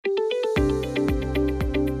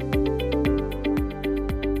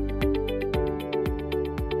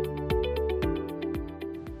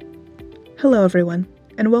Hello, everyone,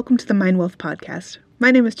 and welcome to the Mind Wealth Podcast. My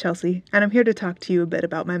name is Chelsea, and I'm here to talk to you a bit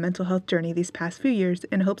about my mental health journey these past few years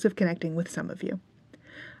in hopes of connecting with some of you.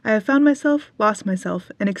 I have found myself, lost myself,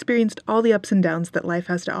 and experienced all the ups and downs that life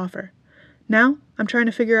has to offer. Now, I'm trying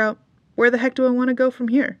to figure out, where the heck do I want to go from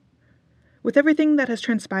here? With everything that has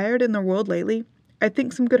transpired in the world lately, I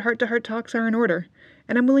think some good heart-to-heart talks are in order,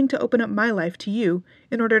 and I'm willing to open up my life to you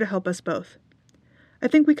in order to help us both. I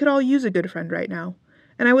think we could all use a good friend right now,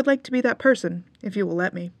 and I would like to be that person, if you will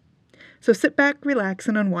let me. So sit back, relax,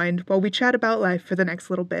 and unwind while we chat about life for the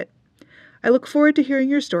next little bit. I look forward to hearing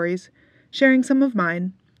your stories, sharing some of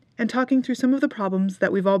mine, and talking through some of the problems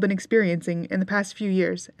that we've all been experiencing in the past few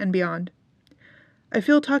years and beyond. I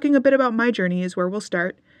feel talking a bit about my journey is where we'll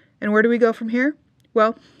start, and where do we go from here?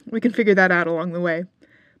 Well, we can figure that out along the way.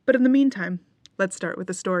 But in the meantime, let's start with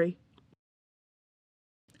a story.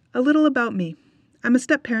 A little about me. I'm a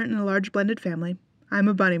step-parent in a large blended family. I'm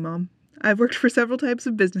a bunny mom. I've worked for several types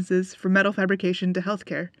of businesses, from metal fabrication to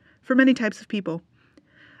healthcare, for many types of people.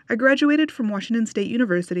 I graduated from Washington State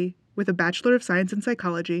University with a Bachelor of Science in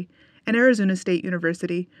Psychology and Arizona State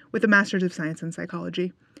University with a Master's of Science in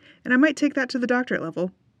Psychology, and I might take that to the doctorate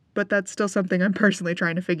level, but that's still something I'm personally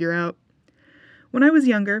trying to figure out. When I was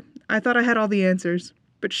younger, I thought I had all the answers,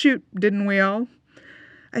 but shoot, didn't we all?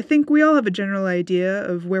 I think we all have a general idea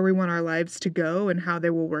of where we want our lives to go and how they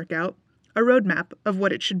will work out. A roadmap of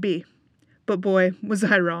what it should be. But boy, was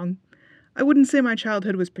I wrong. I wouldn't say my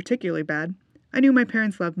childhood was particularly bad. I knew my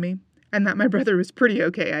parents loved me, and that my brother was pretty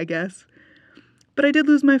okay, I guess. But I did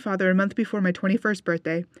lose my father a month before my 21st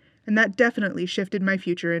birthday, and that definitely shifted my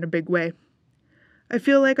future in a big way. I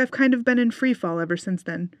feel like I've kind of been in free fall ever since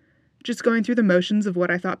then, just going through the motions of what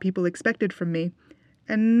I thought people expected from me,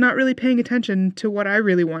 and not really paying attention to what I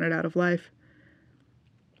really wanted out of life.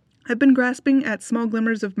 I've been grasping at small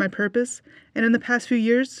glimmers of my purpose, and in the past few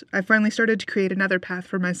years, I've finally started to create another path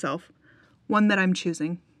for myself, one that I'm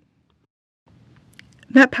choosing.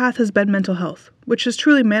 That path has been mental health, which has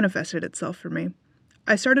truly manifested itself for me.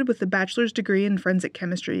 I started with a bachelor's degree in forensic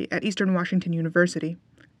chemistry at Eastern Washington University,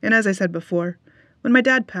 and as I said before, when my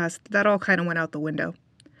dad passed, that all kind of went out the window.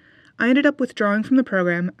 I ended up withdrawing from the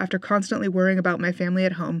program after constantly worrying about my family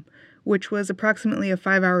at home, which was approximately a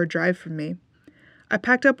 5-hour drive from me. I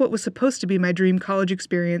packed up what was supposed to be my dream college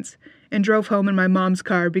experience and drove home in my mom's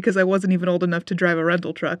car because I wasn't even old enough to drive a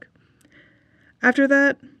rental truck. After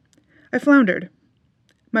that, I floundered.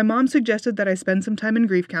 My mom suggested that I spend some time in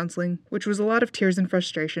grief counseling, which was a lot of tears and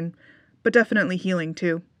frustration, but definitely healing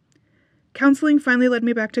too. Counseling finally led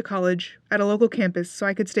me back to college at a local campus so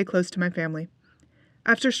I could stay close to my family.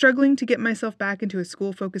 After struggling to get myself back into a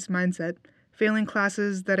school-focused mindset, failing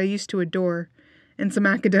classes that I used to adore, and some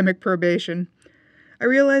academic probation, I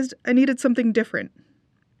realized I needed something different.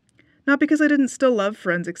 Not because I didn't still love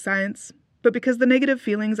forensic science, but because the negative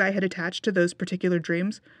feelings I had attached to those particular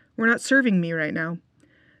dreams were not serving me right now.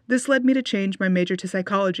 This led me to change my major to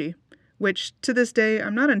psychology, which, to this day,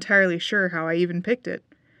 I'm not entirely sure how I even picked it.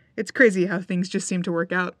 It's crazy how things just seem to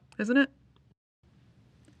work out, isn't it?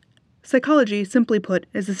 Psychology, simply put,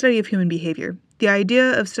 is the study of human behavior. The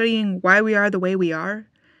idea of studying why we are the way we are,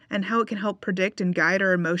 and how it can help predict and guide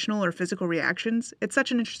our emotional or physical reactions, it's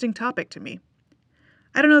such an interesting topic to me.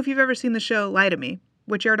 I don't know if you've ever seen the show Lie to Me,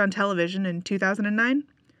 which aired on television in 2009.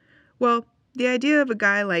 Well, the idea of a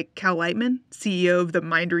guy like Cal Lightman, CEO of the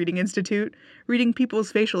Mind Reading Institute, reading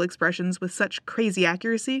people's facial expressions with such crazy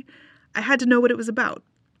accuracy, I had to know what it was about.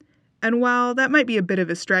 And while that might be a bit of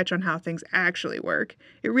a stretch on how things actually work,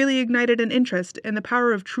 it really ignited an interest in the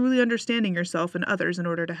power of truly understanding yourself and others in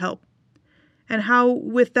order to help. And how,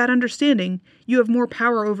 with that understanding, you have more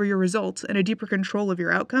power over your results and a deeper control of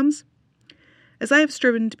your outcomes. As I have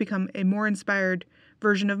striven to become a more inspired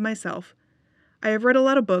version of myself, I have read a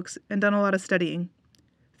lot of books and done a lot of studying.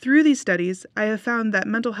 Through these studies, I have found that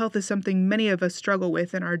mental health is something many of us struggle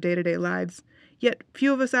with in our day-to-day lives, yet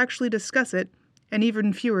few of us actually discuss it, and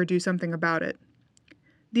even fewer do something about it.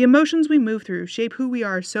 The emotions we move through shape who we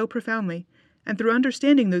are so profoundly, and through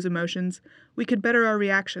understanding those emotions, we could better our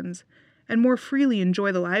reactions, and more freely enjoy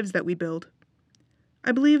the lives that we build.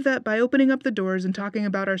 I believe that by opening up the doors and talking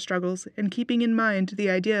about our struggles and keeping in mind the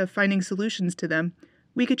idea of finding solutions to them,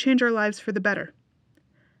 we could change our lives for the better.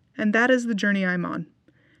 And that is the journey I'm on.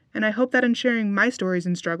 And I hope that in sharing my stories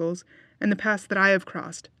and struggles and the paths that I have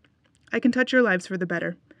crossed, I can touch your lives for the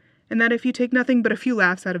better. And that if you take nothing but a few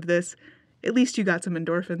laughs out of this, at least you got some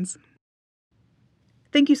endorphins.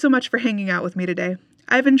 Thank you so much for hanging out with me today.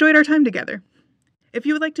 I've enjoyed our time together. If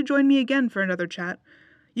you would like to join me again for another chat,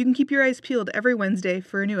 you can keep your eyes peeled every Wednesday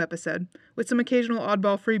for a new episode, with some occasional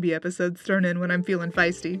oddball freebie episodes thrown in when I'm feeling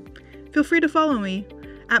feisty. Feel free to follow me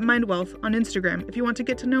at MindWealth on Instagram if you want to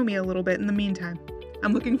get to know me a little bit in the meantime.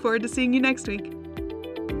 I'm looking forward to seeing you next week.